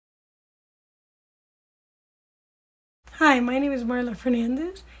Hi, my name is Marla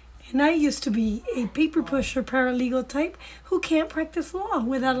Fernandez, and I used to be a paper pusher paralegal type who can't practice law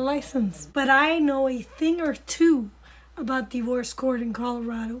without a license. But I know a thing or two about divorce court in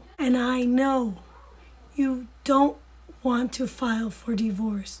Colorado, and I know you don't want to file for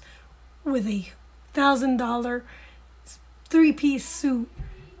divorce with a $1,000 three-piece suit,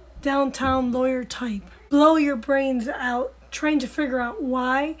 downtown lawyer type. Blow your brains out trying to figure out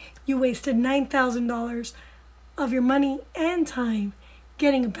why you wasted $9,000 of your money and time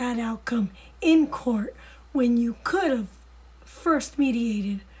getting a bad outcome in court when you could have first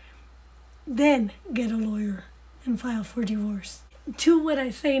mediated, then get a lawyer and file for divorce. Do what I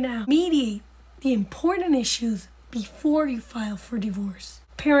say now. Mediate the important issues before you file for divorce.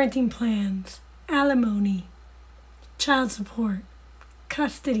 Parenting plans, alimony, child support,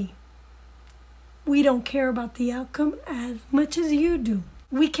 custody. We don't care about the outcome as much as you do.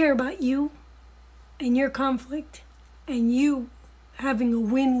 We care about you and your conflict and you having a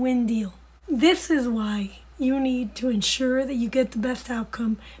win-win deal. This is why you need to ensure that you get the best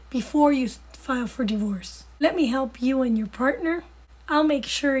outcome before you file for divorce. Let me help you and your partner. I'll make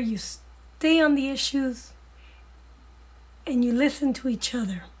sure you stay on the issues and you listen to each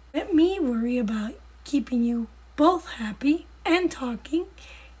other. Let me worry about keeping you both happy and talking,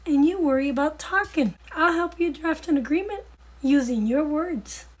 and you worry about talking. I'll help you draft an agreement using your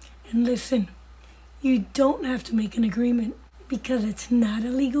words. And listen, you don't have to make an agreement because it's not a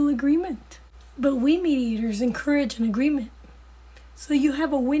legal agreement. But we mediators encourage an agreement so you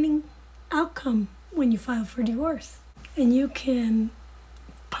have a winning outcome when you file for divorce. And you can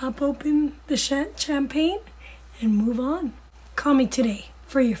pop open the champagne and move on. Call me today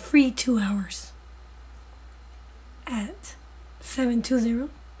for your free 2 hours at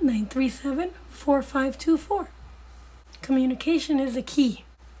 720-937-4524. Communication is the key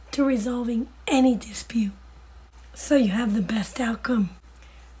to resolving any dispute so you have the best outcome.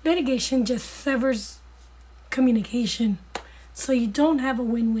 Litigation just severs communication so you don't have a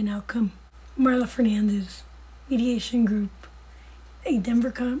win-win outcome. Marla Fernandez, Mediation Group, a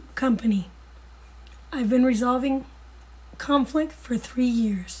Denver company. I've been resolving conflict for 3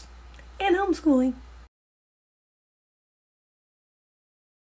 years and homeschooling.